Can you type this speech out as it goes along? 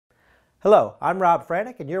Hello, I'm Rob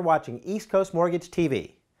Franek and you're watching East Coast Mortgage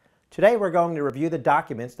TV. Today we're going to review the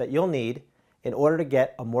documents that you'll need in order to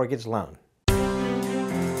get a mortgage loan.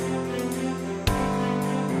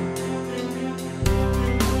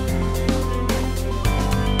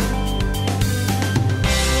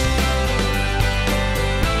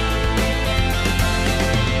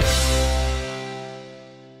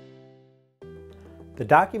 The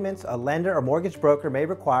documents a lender or mortgage broker may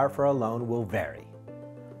require for a loan will vary.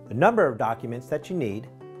 The number of documents that you need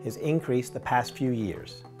has increased the past few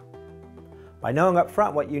years. By knowing up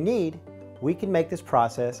front what you need, we can make this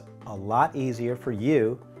process a lot easier for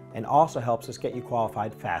you and also helps us get you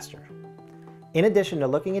qualified faster. In addition to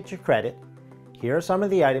looking at your credit, here are some of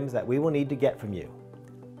the items that we will need to get from you.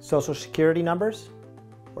 Social Security numbers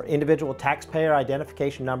or individual taxpayer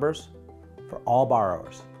identification numbers for all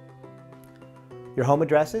borrowers. Your home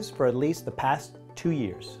addresses for at least the past 2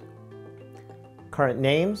 years. Current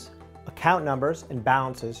names, account numbers, and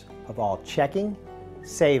balances of all checking,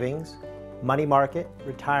 savings, money market,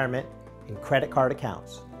 retirement, and credit card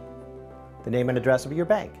accounts. The name and address of your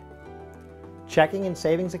bank. Checking and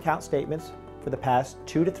savings account statements for the past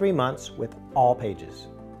 2 to 3 months with all pages.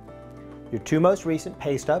 Your 2 most recent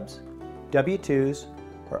pay stubs, W-2s,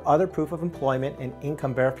 or other proof of employment and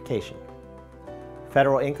income verification.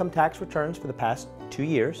 Federal income tax returns for the past 2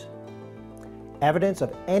 years. Evidence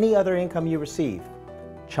of any other income you receive,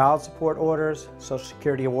 child support orders, Social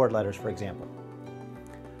Security award letters, for example.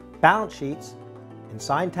 Balance sheets and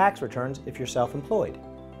signed tax returns if you're self-employed.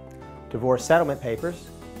 Divorce settlement papers,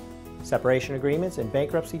 separation agreements, and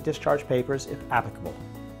bankruptcy discharge papers if applicable.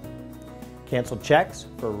 Canceled checks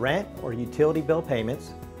for rent or utility bill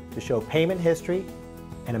payments to show payment history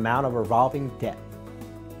and amount of revolving debt.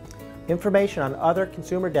 Information on other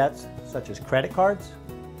consumer debts such as credit cards,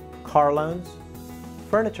 car loans,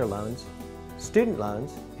 furniture loans, student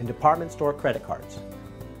loans, and department store credit cards.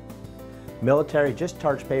 Military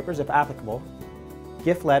discharge papers if applicable.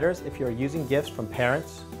 Gift letters if you are using gifts from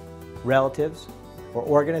parents, relatives, or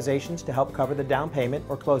organizations to help cover the down payment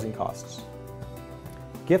or closing costs.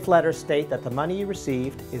 Gift letters state that the money you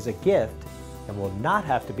received is a gift and will not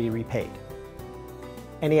have to be repaid.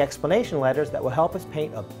 Any explanation letters that will help us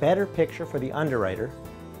paint a better picture for the underwriter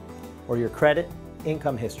or your credit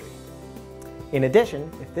income history. In addition,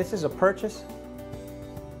 if this is a purchase,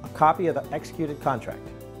 a copy of the executed contract.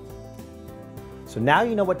 So now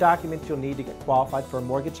you know what documents you'll need to get qualified for a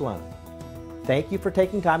mortgage loan. Thank you for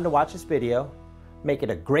taking time to watch this video. Make it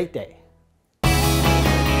a great day.